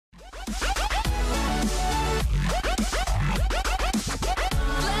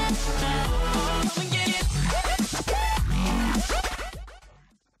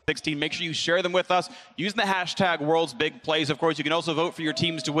16. Make sure you share them with us using the hashtag World's Big Plays. Of course, you can also vote for your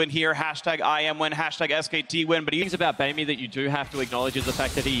teams to win here. Hashtag IMWin, hashtag SKT win. But things about Bamey that you do have to acknowledge is the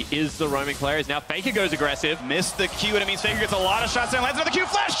fact that he is the roaming player. Now Faker goes aggressive. Missed the Q, and it means Faker gets a lot of shots and lands another Q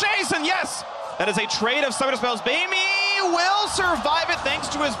flash chase, and yes! That is a trade of summoner spells. Bamey will survive it thanks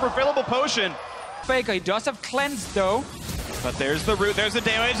to his refillable potion. Faker, he does have cleanse though. But there's the root, there's the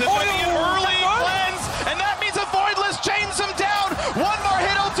damage. There's going to be an early cleanse, and that means a Voidless chains him down. One more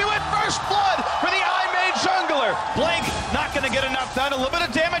hit will do it. First blood for the I-Made jungler. Blank not going to get enough done. A little bit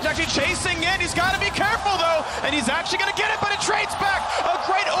of damage actually chasing in. He's got to be careful though, and he's actually going to get it, but it trades back. A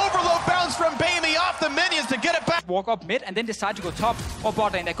great overload bounce from Bamey off the minions to get it back. Walk up mid and then decide to go top or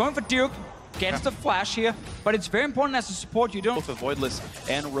bot lane. They're going for Duke. Gets the flash here, but it's very important as a support you don't. Both the Voidless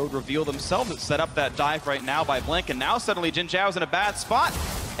and Road reveal themselves. It's set up that dive right now by Blink, and now suddenly Jin Zhao's in a bad spot,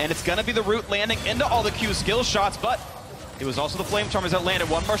 and it's gonna be the root landing into all the Q skill shots, but it was also the Flame Charmers that landed.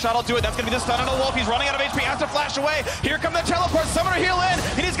 One more shot will do it. That's gonna be the stun on a Wolf. He's running out of HP, has to flash away. Here come the teleport, Summoner heal in,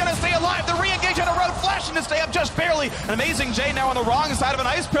 and he's gonna stay alive. The re-engage on a Road, flashing to stay up just barely. An amazing Jay now on the wrong side of an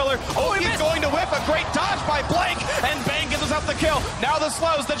Ice Pillar. Oh, he's going to whip a great dodge by Blank, and Bang gives us up the kill. Now the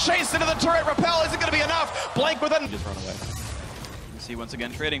slows, the chase into the turret, repel isn't gonna be enough. Blank with it. Just run away. You see once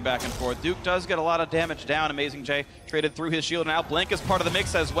again trading back and forth. Duke does get a lot of damage down. Amazing Jay traded through his shield. Now Blink is part of the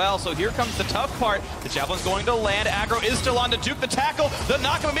mix as well. So here comes the tough part. The Javelin's going to land. Aggro is still on to Duke. The tackle, the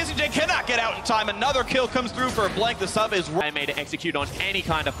knock of Amazing Jay cannot get out in time. Another kill comes through for Blank. The sub is Bamey to execute on any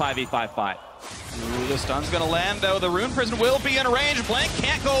kind of 5v5 fight. Ooh, the stun's gonna land though. The Rune Prison will be in range. Blank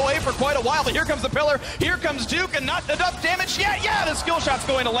can't go away for quite a while, but here comes the pillar. Here comes Duke, and not enough damage yet. Yeah, the skill shot's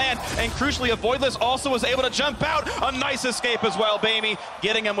going to land. And crucially, a Voidless also was able to jump out. A nice escape as well. Bamey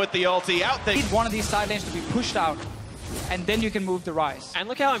getting him with the ulti out there. Need one of these side lanes to be pushed out, and then you can move the Rise. And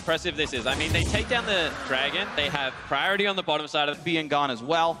look how impressive this is. I mean, they take down the Dragon. They have priority on the bottom side of being gone as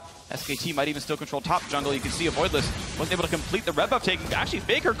well. SKT might even still control top jungle. You can see a Voidless wasn't able to complete the red buff taking. Actually,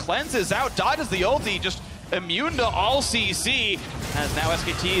 Faker cleanses out, dodges the ulti, just immune to all CC. As now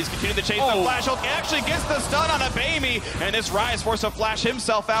SKT is continuing to chase the flash ult. Actually gets the stun on a Bamey, and this Rise forces a flash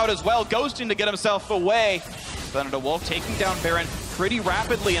himself out as well, ghosting to get himself away. Thunder Wolf taking down Baron pretty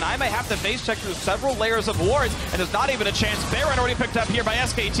rapidly, and I may have to base check through several layers of wards, and there's not even a chance. Baron already picked up here by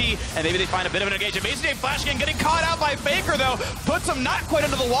SKT, and maybe they find a bit of an engage. Amazing Jay flash again, getting caught out by Faker though, puts him not quite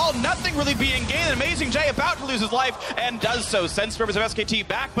into the wall, nothing really being gained. Amazing Jay about to lose his life, and does so. Sends members of SKT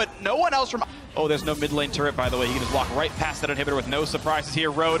back, but no one else from... Oh, there's no mid lane turret, by the way. He can just walk right past that inhibitor with no surprises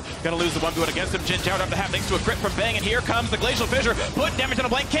here. Road gonna lose the 1v1 against him. Jin Zhao have to have thanks to a crit from Bang, and here comes the Glacial Fissure. Put damage on a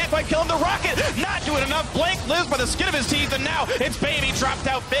Blank, can't quite kill him. The Rocket not doing enough. Blank lives by the skin of his teeth, and now it's Bamey dropped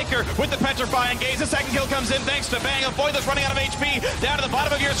out Faker with the Petrifying Gaze. The second kill comes in thanks to Bang. A Voidless running out of HP. Down to the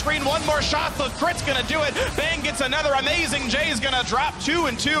bottom of your screen. One more shot. The crit's gonna do it. Bang gets another. Amazing Jay's gonna drop 2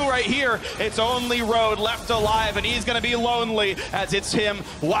 and 2 right here. It's only Road left alive, and he's gonna be lonely as it's him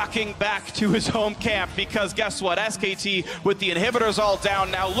walking back to his home camp. Because guess what? SKT with the inhibitors all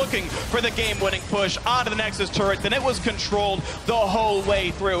down now, looking for the game-winning push onto the Nexus turret. Then it was controlled the whole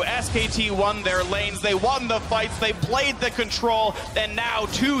way through. SKT won their lanes. They won the fights. They played the control. And now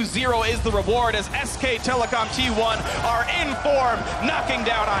 2-0 is the reward as SK Telecom T1 are in form, knocking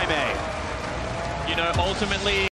down I-Made. You know, ultimately...